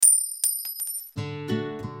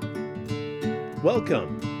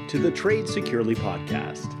Welcome to the Trade Securely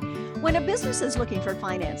podcast. When a business is looking for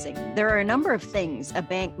financing, there are a number of things a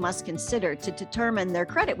bank must consider to determine their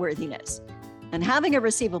creditworthiness. And having a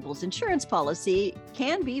receivables insurance policy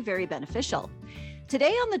can be very beneficial.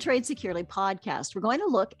 Today on the Trade Securely podcast, we're going to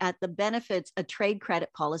look at the benefits a trade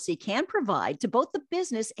credit policy can provide to both the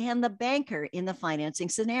business and the banker in the financing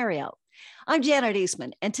scenario. I'm Janet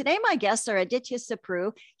Eastman, and today my guests are Aditya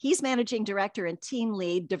Sapru. He's Managing Director and Team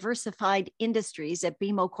Lead, Diversified Industries at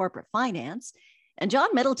BMO Corporate Finance. And John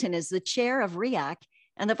Middleton is the Chair of REAC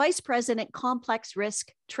and the Vice President, Complex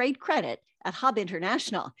Risk Trade Credit at Hub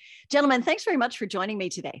International. Gentlemen, thanks very much for joining me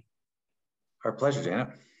today. Our pleasure, Janet.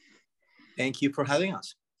 Thank you for having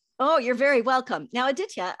us. Oh, you're very welcome. Now,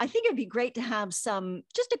 Aditya, I think it'd be great to have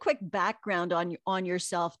just a quick background on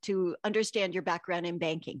yourself to understand your background in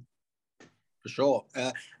banking. For sure.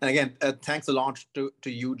 And again, thanks a lot to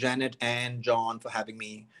you, Janet and John, for having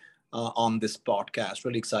me on this podcast.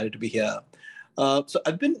 Really excited to be here. So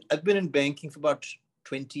I've been in banking for about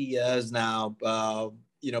 20 years now.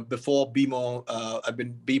 Before BMO, I've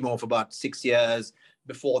been BMO for about 6 years.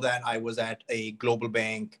 Before that, I was at a global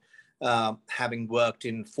bank, having worked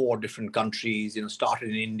in 4 different countries. Started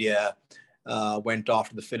in India, went off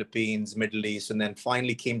to the Philippines, Middle East, and then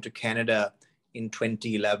finally came to Canada in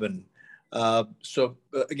 2011.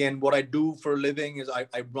 Again, what I do for a living is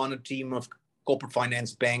I run a team of corporate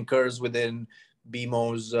finance bankers within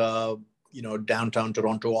BMO's downtown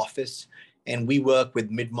Toronto office, and we work with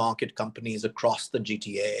mid-market companies across the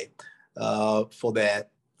GTA for their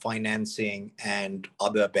financing and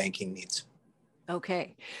other banking needs.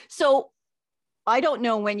 Okay, so I don't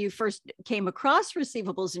know when you first came across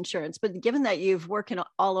receivables insurance, but given that you've worked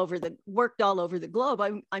all over the globe,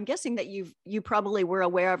 I'm guessing that you probably were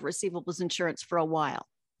aware of receivables insurance for a while.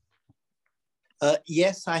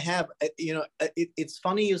 Yes, I have. It's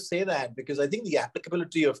funny you say that, because I think the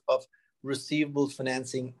applicability of receivables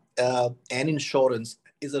financing and insurance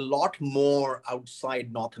is a lot more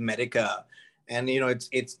outside North America, and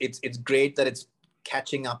it's great that it's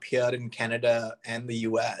catching up here in Canada and the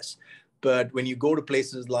US. But when you go to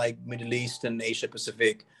places like Middle East and Asia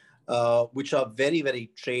Pacific, which are very,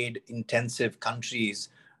 very trade intensive countries,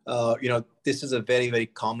 this is a very, very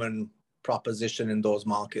common proposition in those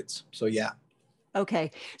markets. So, yeah.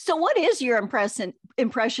 Okay. So what is your impression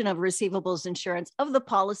of receivables insurance, of the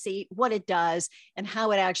policy, what it does, and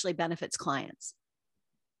how it actually benefits clients?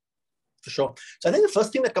 For sure. So I think the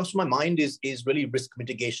first thing that comes to my mind is really risk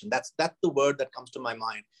mitigation. That's the word that comes to my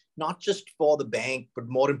mind, not just for the bank, but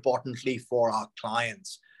more importantly for our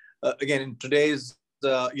clients. Again, in today's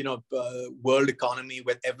world economy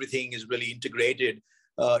where everything is really integrated,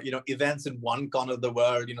 events in one corner of the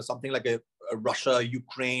world, something like a Russia,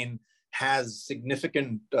 Ukraine has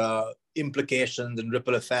significant implications and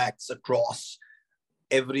ripple effects across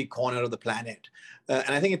every corner of the planet.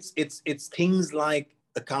 And I think it's things like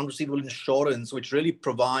account receivable insurance, which really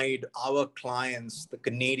provide our clients, the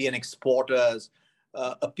Canadian exporters,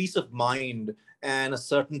 a peace of mind and a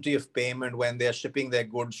certainty of payment when they're shipping their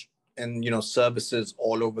goods and services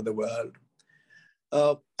all over the world.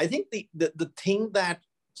 I think the thing that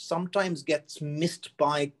sometimes gets missed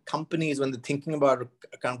by companies when they're thinking about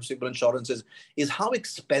account receivable insurance is how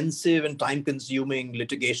expensive and time-consuming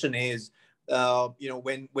litigation is.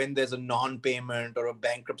 When there's a non-payment or a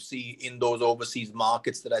bankruptcy in those overseas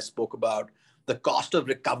markets that I spoke about, the cost of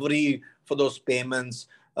recovery for those payments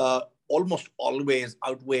almost always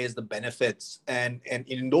outweighs the benefits. And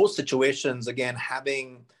in those situations, again,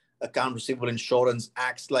 having account receivable insurance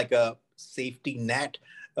acts like a safety net,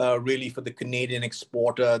 really, for the Canadian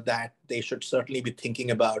exporter that they should certainly be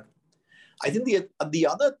thinking about. I think the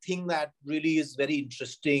other thing that really is very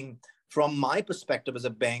interesting from my perspective as a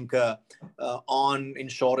banker on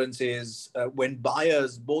insurance is when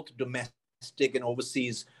buyers, both domestic and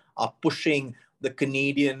overseas, are pushing the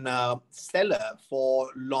Canadian seller for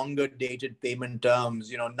longer dated payment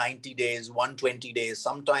terms, 90 days, 120 days,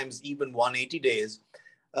 sometimes even 180 days.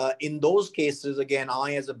 In those cases, again,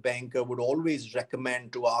 I as a banker would always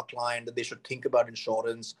recommend to our client that they should think about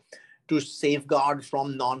insurance to safeguard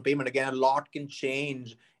from non-payment. Again, a lot can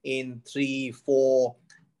change in 3, 4,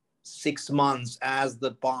 6 months. As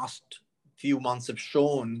the past few months have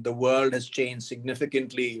shown, the world has changed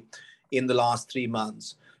significantly in the last 3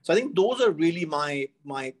 months. So I think those are really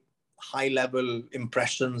my high-level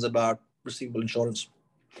impressions about receivable insurance.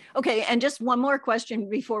 Okay, and just one more question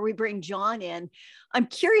before we bring John in. I'm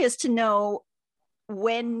curious to know,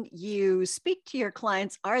 when you speak to your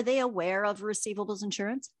clients, are they aware of receivables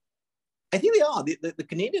insurance? I think they are. The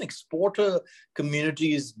Canadian exporter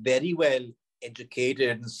community is very well educated,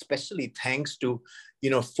 and especially thanks to,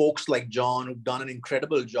 folks like John who've done an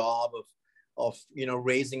incredible job of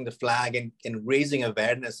raising the flag and raising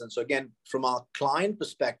awareness. And so again, from our client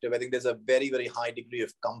perspective, I think there's a very, very high degree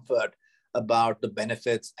of comfort about the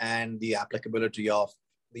benefits and the applicability of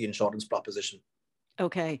the insurance proposition.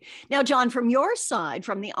 Okay. Now, John, from your side,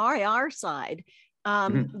 from the RIR side,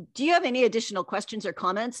 do you have any additional questions or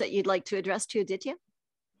comments that you'd like to address to Aditya?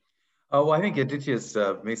 Oh, well, I think Aditya's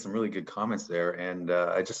made some really good comments there, and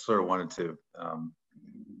I just sort of wanted to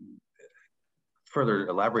further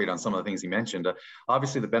elaborate on some of the things he mentioned.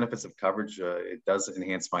 Obviously, the benefits of coverage, it does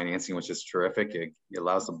enhance financing, which is terrific. It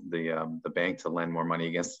allows the bank to lend more money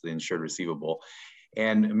against the insured receivable.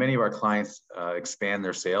 And many of our clients expand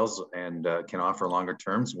their sales and can offer longer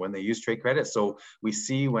terms when they use trade credit. So we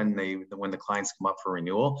see when the clients come up for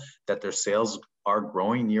renewal that their sales are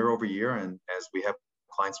growing year over year. And as we have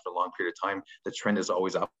clients for a long period of time, the trend is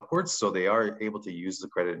always upwards. So they are able to use the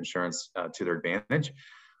credit insurance to their advantage.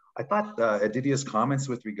 I thought Aditya's comments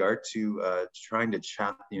with regard to trying to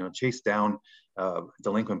chase down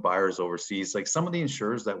delinquent buyers overseas, like some of the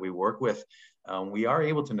insurers that we work with, we are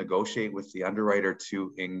able to negotiate with the underwriter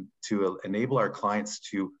to enable our clients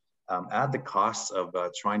to add the costs of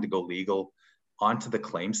trying to go legal onto the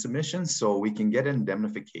claim submission, so we can get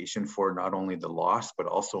indemnification for not only the loss, but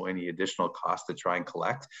also any additional costs to try and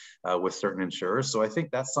collect with certain insurers. So I think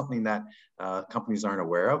that's something that companies aren't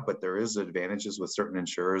aware of, but there is advantages with certain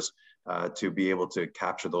insurers to be able to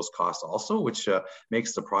capture those costs also, which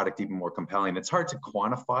makes the product even more compelling. It's hard to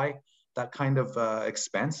quantify that kind of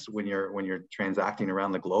expense when you're transacting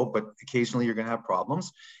around the globe, but occasionally you're going to have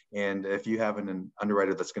problems. And if you have an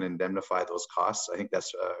underwriter that's going to indemnify those costs, I think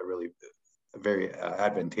that's really very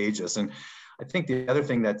advantageous. And I think the other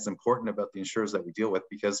thing that's important about the insurers that we deal with,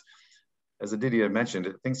 because as Aditya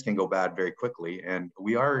mentioned, things can go bad very quickly. And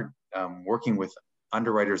we are working with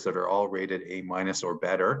underwriters that are all rated A- or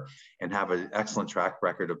better and have an excellent track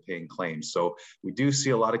record of paying claims. So we do see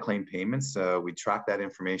a lot of claim payments. We track that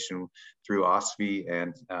information through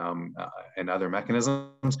OSFI and other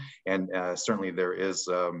mechanisms. And certainly there is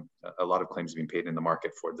a lot of claims being paid in the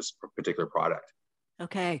market for this particular product.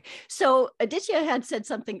 Okay. So Aditya had said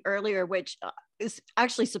something earlier, which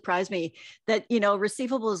actually surprised me, that,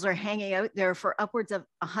 receivables are hanging out there for upwards of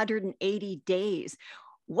 180 days.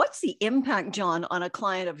 What's the impact, John, on a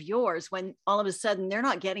client of yours when all of a sudden they're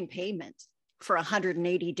not getting payment for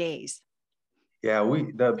 180 days? Yeah,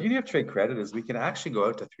 the beauty of trade credit is we can actually go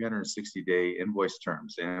out to 360-day invoice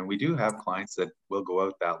terms. And we do have clients that will go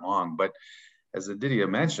out that long, but as Aditya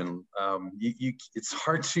mentioned, it's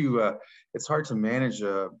hard to manage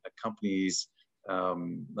a company's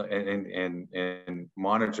and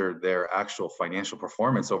monitor their actual financial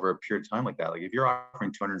performance over a period of time like that. Like if you're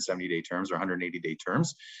offering 270-day terms or 180-day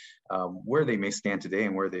terms, where they may stand today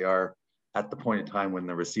and where they are at the point in time when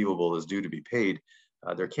the receivable is due to be paid,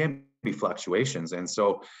 there can be fluctuations. And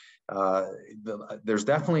so there's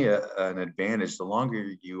definitely an advantage. The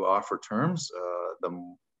longer you offer terms,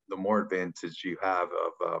 the more advantage you have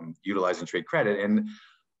of utilizing trade credit. And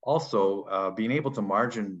also being able to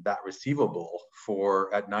margin that receivable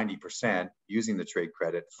at 90% using the trade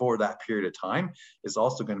credit for that period of time is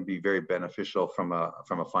also going to be very beneficial from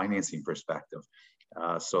a financing perspective.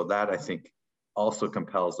 So that, I think, also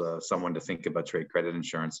compels someone to think about trade credit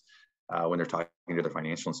insurance when they're talking to their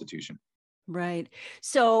financial institution. Right.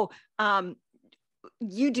 So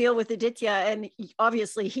you deal with Aditya, and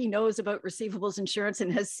obviously he knows about receivables insurance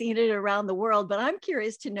and has seen it around the world. But I'm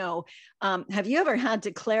curious to know, have you ever had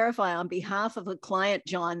to clarify on behalf of a client,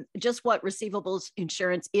 John, just what receivables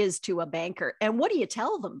insurance is to a banker? And what do you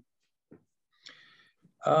tell them?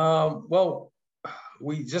 Well,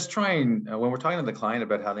 we just try and, when we're talking to the client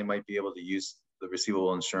about how they might be able to use the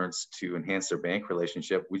receivable insurance to enhance their bank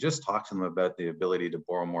relationship, we just talk to them about the ability to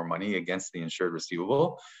borrow more money against the insured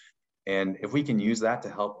receivable. And if we can use that to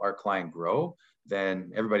help our client grow,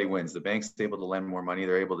 then everybody wins. The bank's able to lend more money.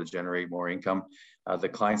 They're able to generate more income. The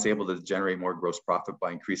client's able to generate more gross profit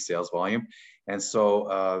by increased sales volume. And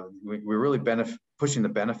so we're really pushing the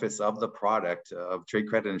benefits of the product of trade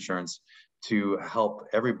credit insurance to help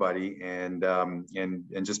everybody and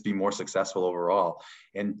just be more successful overall.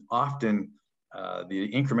 And often the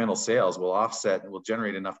incremental sales will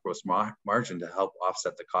generate enough gross margin to help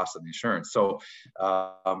offset the cost of the insurance. So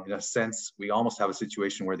in a sense, we almost have a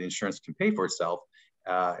situation where the insurance can pay for itself.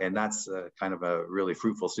 And that's kind of a really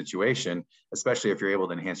fruitful situation, especially if you're able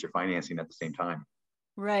to enhance your financing at the same time.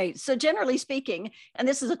 Right. So generally speaking, and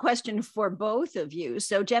this is a question for both of you.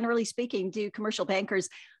 So generally speaking, do commercial bankers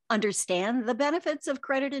understand the benefits of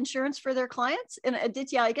credit insurance for their clients? And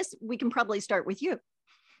Aditya, I guess we can probably start with you.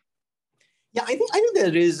 Yeah, I think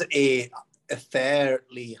there is a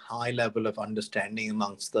fairly high level of understanding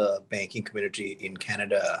amongst the banking community in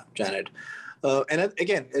Canada, Janet.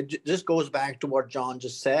 Again, it just goes back to what John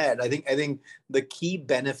just said. I think the key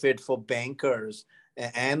benefit for bankers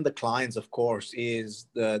and the clients, of course, is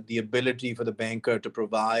the ability for the banker to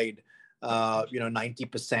provide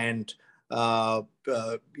 90%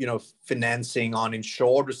 financing on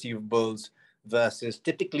insured receivables versus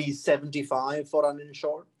typically 75 for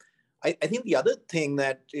uninsured. I think the other thing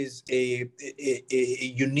that is a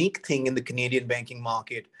unique thing in the Canadian banking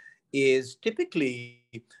market is typically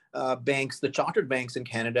banks, the chartered banks in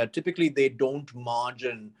Canada, typically they don't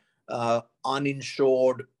margin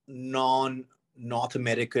uninsured, non-North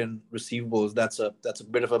American receivables. That's a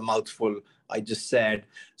bit of a mouthful I just said.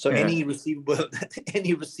 So Yeah. any receivable,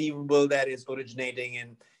 any receivable that is originating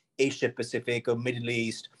in Asia Pacific or Middle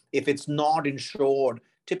East, if it's not insured,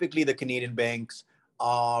 typically the Canadian banks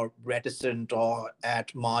are reticent or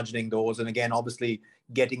at margining those. And again, obviously,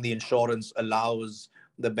 getting the insurance allows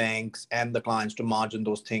the banks and the clients to margin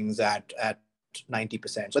those things at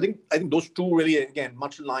 90%. So I think those two really, again,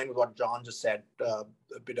 much in line with what John just said a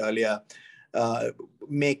bit earlier,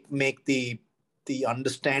 make the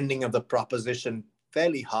understanding of the proposition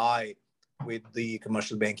fairly high with the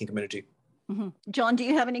commercial banking community. Mm-hmm. John, do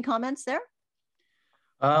you have any comments there?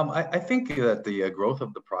 I think that the growth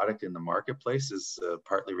of the product in the marketplace is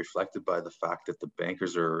partly reflected by the fact that the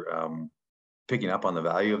bankers are picking up on the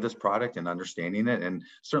value of this product and understanding it. And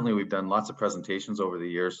certainly we've done lots of presentations over the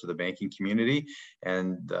years to the banking community,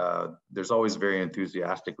 and there's always very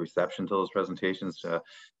enthusiastic reception to those presentations.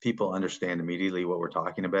 People understand immediately what we're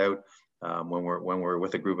talking about when we're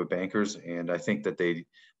with a group of bankers, and I think that they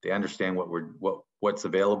understand what's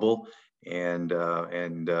available and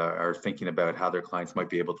are thinking about how their clients might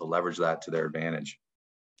be able to leverage that to their advantage.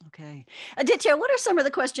 Okay. Aditya, what are some of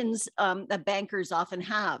the questions that bankers often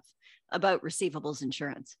have about receivables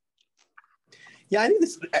insurance? Yeah, I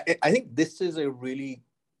think this is a really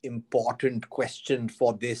important question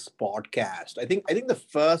for this podcast. I think the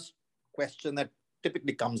first question that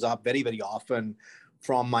typically comes up very, very often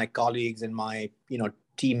from my colleagues and my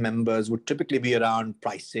team members would typically be around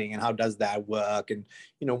pricing and how does that work, and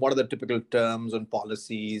what are the typical terms and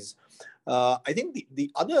policies. I think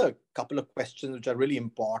the other couple of questions which are really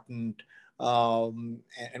important and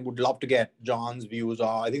would love to get John's views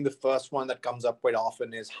are, I think the first one that comes up quite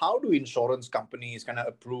often is, how do insurance companies kind of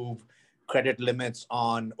approve credit limits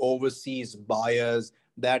on overseas buyers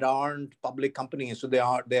that aren't public companies? So their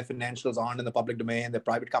financials aren't in the public domain, they're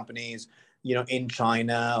private companies, in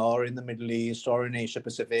China or in the Middle East or in Asia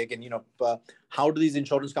Pacific. And, how do these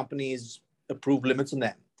insurance companies approve limits on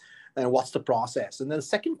them? And what's the process? And then the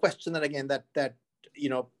second question that, again, that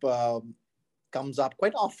comes up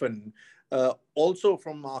quite often also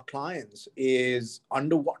from our clients is,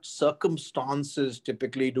 under what circumstances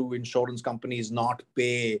typically do insurance companies not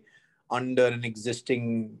pay under an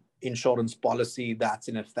existing insurance policy that's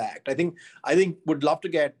in effect? I think would love to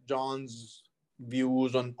get John's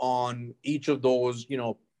views on each of those,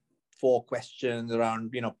 four questions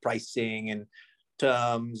around, pricing and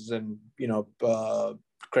terms and,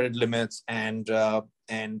 credit limits and under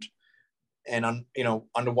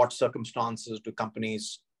what circumstances do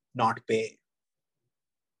companies not pay?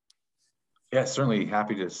 Yeah, certainly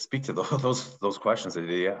happy to speak to those questions,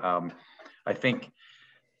 Aditya. I think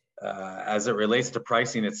as it relates to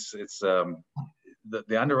pricing, it's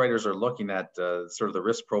the underwriters are looking at sort of the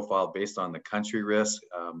risk profile based on the country risk,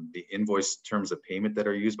 the invoice terms of payment that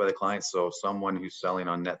are used by the client. So someone who's selling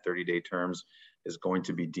on net 30-day terms is going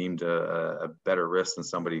to be deemed a better risk than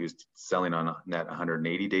somebody who's selling on net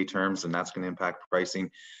 180-day terms, and that's going to impact pricing.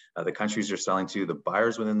 The countries you're selling to, the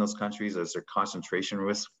buyers within those countries, is there concentration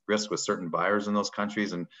risk with certain buyers in those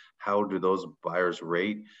countries, and how do those buyers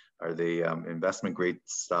rate? Are they investment grade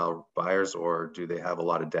style buyers, or do they have a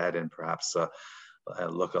lot of debt and perhaps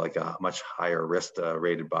look like a much higher risk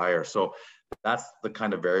rated buyer? So that's the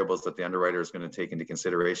kind of variables that the underwriter is going to take into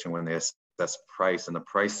consideration when they assess price, and the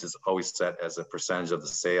price is always set as a percentage of the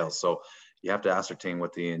sales. So you have to ascertain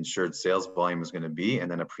what the insured sales volume is going to be,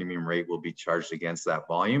 and then a premium rate will be charged against that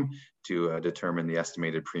volume to determine the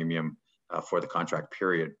estimated premium for the contract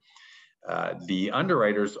period. The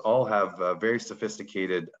underwriters all have very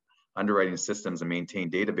sophisticated underwriting systems and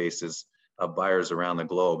maintain databases of buyers around the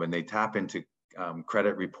globe, and they tap into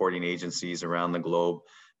credit reporting agencies around the globe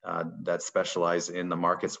that specialize in the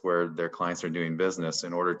markets where their clients are doing business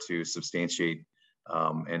in order to substantiate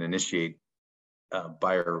and initiate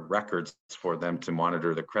buyer records for them to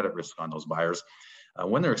monitor the credit risk on those buyers.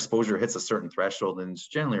 When their exposure hits a certain threshold, and it's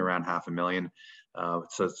generally around $500,000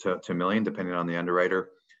 to $1 million, depending on the underwriter,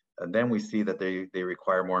 And then we see that they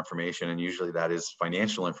require more information, and usually that is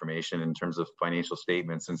financial information in terms of financial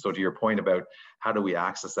statements. And so to your point about how do we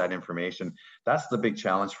access that information, that's the big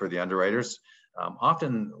challenge for the underwriters.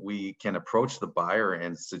 Often we can approach the buyer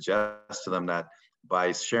and suggest to them that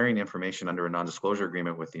by sharing information under a non-disclosure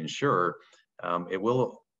agreement with the insurer, it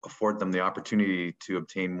will afford them the opportunity to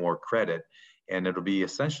obtain more credit, and it'll be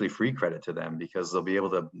essentially free credit to them because they'll be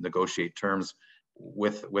able to negotiate terms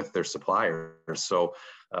with their suppliers. So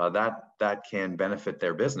that can benefit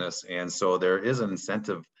their business. And so there is an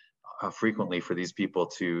incentive frequently for these people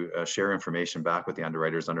to share information back with the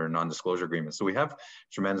underwriters under a non-disclosure agreement. So we have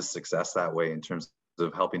tremendous success that way in terms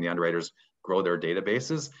of helping the underwriters grow their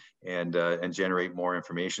databases and generate more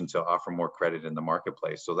information to offer more credit in the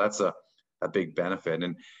marketplace. So that's a big benefit.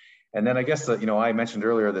 And then I guess I mentioned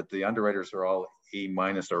earlier that the underwriters are all A-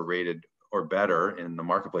 or rated or better in the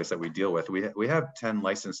marketplace that we deal with. We have 10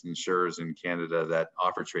 licensed insurers in Canada that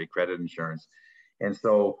offer trade credit insurance. And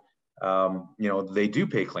so, they do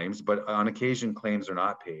pay claims, but on occasion claims are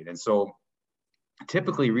not paid. And so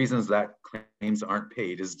typically reasons that claims aren't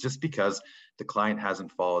paid is just because the client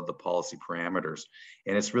hasn't followed the policy parameters.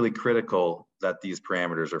 And it's really critical that these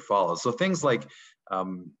parameters are followed. So things like,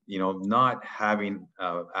 not having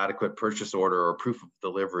adequate purchase order or proof of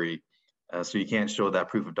delivery, so you can't show that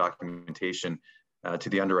proof of documentation to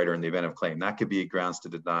the underwriter in the event of claim. That could be grounds to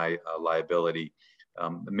deny liability.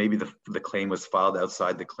 Maybe the claim was filed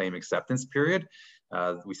outside the claim acceptance period.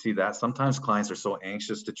 We see that sometimes clients are so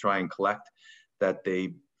anxious to try and collect that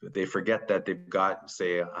they forget that they've got,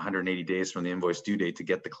 say, 180 days from the invoice due date to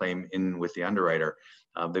get the claim in with the underwriter.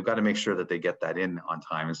 They've got to make sure that they get that in on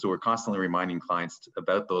time. And so we're constantly reminding clients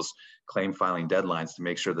about those claim filing deadlines to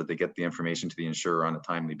make sure that they get the information to the insurer on a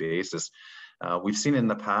timely basis. We've seen in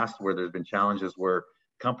the past where there's been challenges where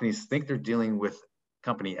companies think they're dealing with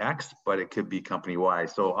company X, but it could be company Y.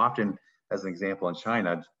 So often, as an example, in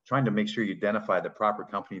China, trying to make sure you identify the proper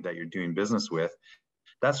company that you're doing business with,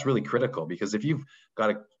 that's really critical, because if you've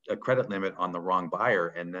got a credit limit on the wrong buyer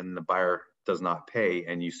and then the buyer does not pay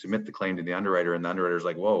and you submit the claim to the underwriter and the underwriter's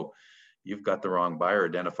like, whoa, you've got the wrong buyer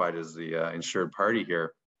identified as the insured party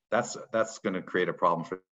here, that's going to create a problem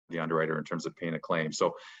for the underwriter in terms of paying a claim.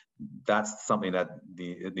 So that's something that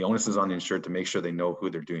the onus is on the insured to make sure they know who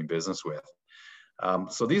they're doing business with.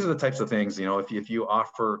 So these are the types of things, if you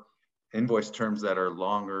offer invoice terms that are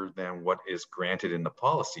longer than what is granted in the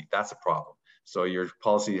policy, that's a problem. So your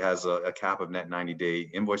policy has a cap of net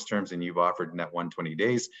 90-day invoice terms and you've offered net 120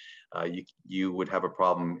 days. You would have a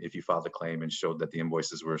problem if you filed a claim and showed that the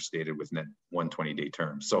invoices were stated with net 120-day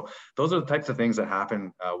terms. So those are the types of things that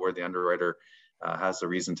happen where the underwriter has a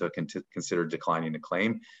reason to consider declining a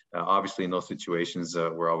claim. Obviously, in those situations,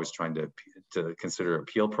 we're always trying to consider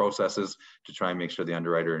appeal processes to try and make sure the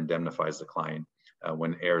underwriter indemnifies the client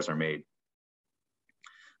when errors are made.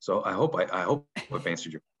 So I hope I've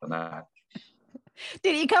answered your question on that.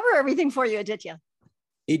 Did he cover everything for you, Aditya?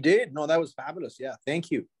 He did. No, that was fabulous. Yeah,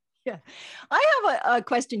 thank you. Yeah. I have a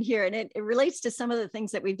question here, and it relates to some of the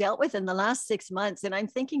things that we've dealt with in the last 6 months. And I'm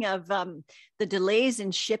thinking of the delays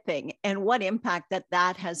in shipping and what impact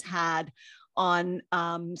that has had on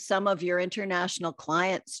some of your international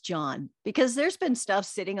clients, John, because there's been stuff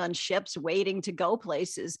sitting on ships waiting to go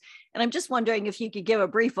places. And I'm just wondering if you could give a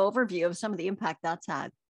brief overview of some of the impact that's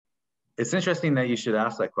had. It's interesting that you should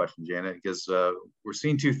ask that question, Janet, because we're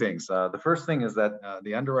seeing two things. The first thing is that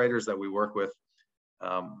the underwriters that we work with,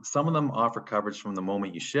 some of them offer coverage from the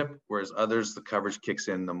moment you ship, whereas others, the coverage kicks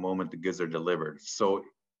in the moment the goods are delivered. So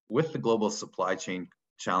with the global supply chain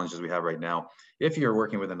challenges we have right now, if you're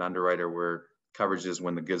working with an underwriter where coverage is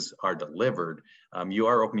when the goods are delivered, you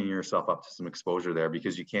are opening yourself up to some exposure there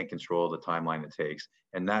because you can't control the timeline it takes.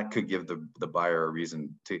 And that could give the buyer a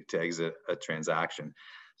reason to exit a transaction.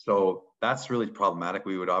 So that's really problematic.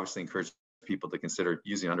 We would obviously encourage people to consider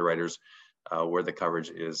using underwriters where the coverage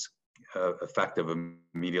is effective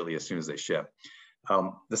immediately as soon as they ship.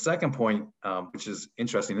 The second point, which is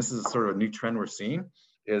interesting, this is sort of a new trend we're seeing,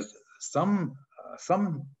 is some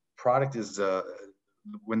product is,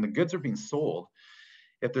 when the goods are being sold,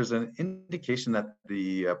 if there's an indication that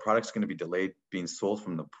the product's going to be delayed being sold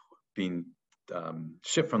being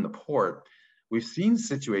shipped from the port, we've seen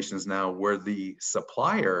situations now where the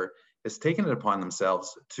supplier has taken it upon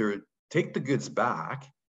themselves to take the goods back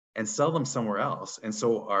and sell them somewhere else. And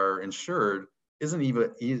so our insured isn't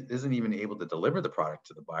even able to deliver the product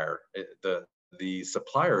to the buyer. The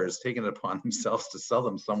supplier has taken it upon themselves to sell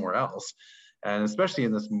them somewhere else. And especially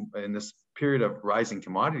in this period of rising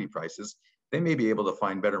commodity prices, they may be able to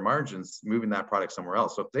find better margins moving that product somewhere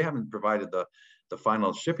else. So if they haven't provided the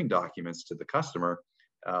final shipping documents to the customer,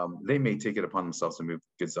 they may take it upon themselves to move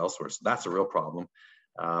goods elsewhere. So that's a real problem.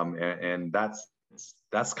 And that's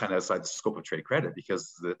kind of outside the scope of trade credit,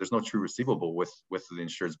 because there's no true receivable with the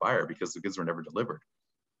insured's buyer because the goods were never delivered.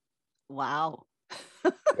 Wow.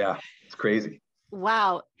 Yeah, it's crazy.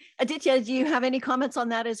 Wow. Aditya, do you have any comments on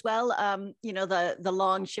that as well? The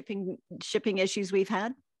long shipping issues we've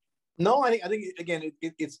had? No, I think again,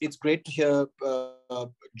 it's great to hear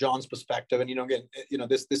John's perspective, and again,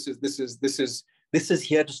 this is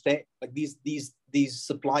here to stay. Like these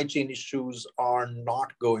supply chain issues are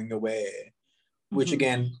not going away, which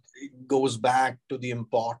again goes back to the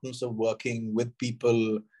importance of working with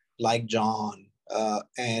people like John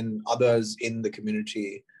and others in the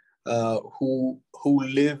community who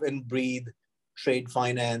live and breathe trade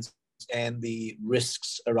finance and the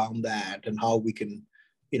risks around that, and how we can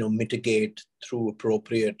mitigate through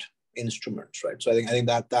appropriate instruments, right? So I think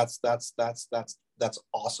that's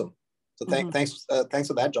awesome. So thanks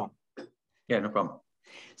for that, John. Yeah, no problem.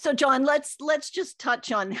 So John, let's just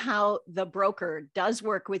touch on how the broker does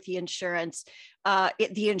work with the insurance,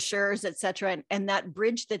 the insurers, et cetera, and that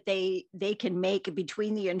bridge that they can make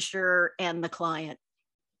between the insurer and the client.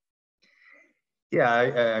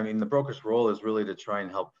 Yeah, I mean, the broker's role is really to try and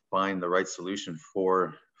help find the right solution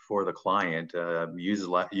for the client,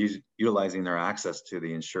 utilizing their access to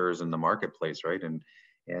the insurers in the marketplace, right?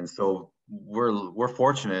 And so we're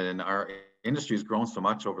fortunate, and our industry has grown so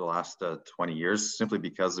much over the last 20 years, simply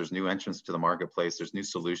because there's new entrants to the marketplace, there's new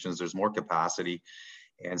solutions, there's more capacity,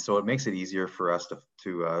 and so it makes it easier for us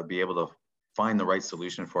to be able to find the right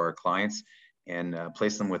solution for our clients and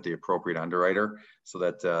place them with the appropriate underwriter, so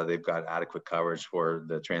that they've got adequate coverage for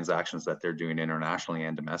the transactions that they're doing internationally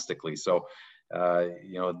and domestically. So,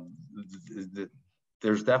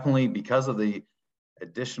 there's definitely, because of the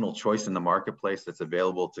additional choice in the marketplace that's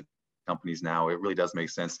available to companies now, it really does make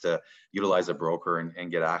sense to utilize a broker and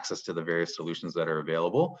get access to the various solutions that are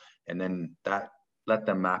available, and then let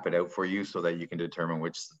them map it out for you so that you can determine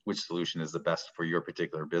which solution is the best for your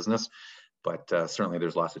particular business. But certainly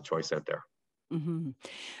there's lots of choice out there. Mm-hmm.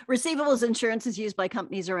 Receivables insurance is used by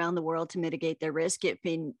companies around the world to mitigate their risk. It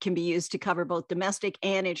can be used to cover both domestic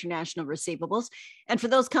and international receivables. And for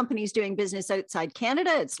those companies doing business outside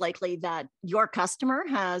Canada, it's likely that your customer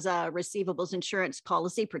has a receivables insurance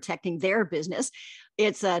policy protecting their business.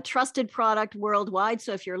 It's a trusted product worldwide.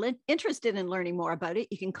 So if you're interested in learning more about it,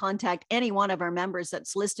 you can contact any one of our members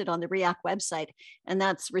that's listed on the REAC website, and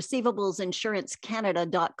that's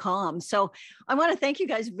receivablesinsurancecanada.com. So I want to thank you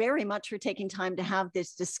guys very much for taking time to have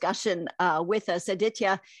this discussion with us.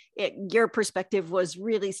 Aditya, your perspective was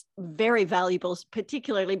really very valuable,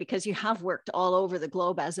 particularly because you have worked all over the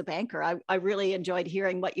globe as a banker. I really enjoyed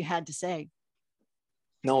hearing what you had to say.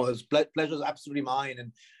 No, it was pleasure is absolutely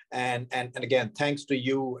mine, and again, thanks to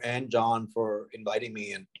you and John for inviting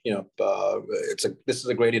me. And this is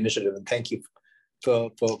a great initiative, and thank you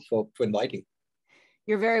for inviting.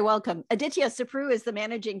 You're very welcome. Aditya Sapru is the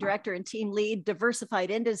Managing Director and Team Lead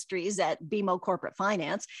Diversified Industries at BMO Corporate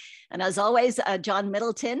Finance. And as always, John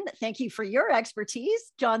Middleton, thank you for your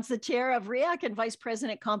expertise. John's the Chair of REAC and Vice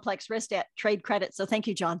President Complex Risk at Trade Credit. So thank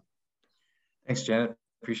you, John. Thanks, Janet.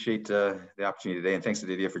 Appreciate the opportunity today, and thanks,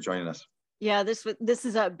 Aditya, for joining us. Yeah, this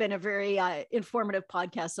has been a very informative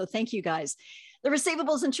podcast, so thank you guys. The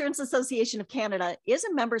Receivables Insurance Association of Canada is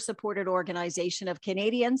a member-supported organization of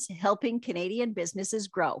Canadians helping Canadian businesses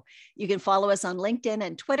grow. You can follow us on LinkedIn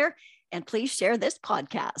and Twitter, and please share this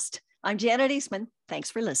podcast. I'm Janet Eastman. Thanks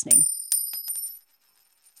for listening.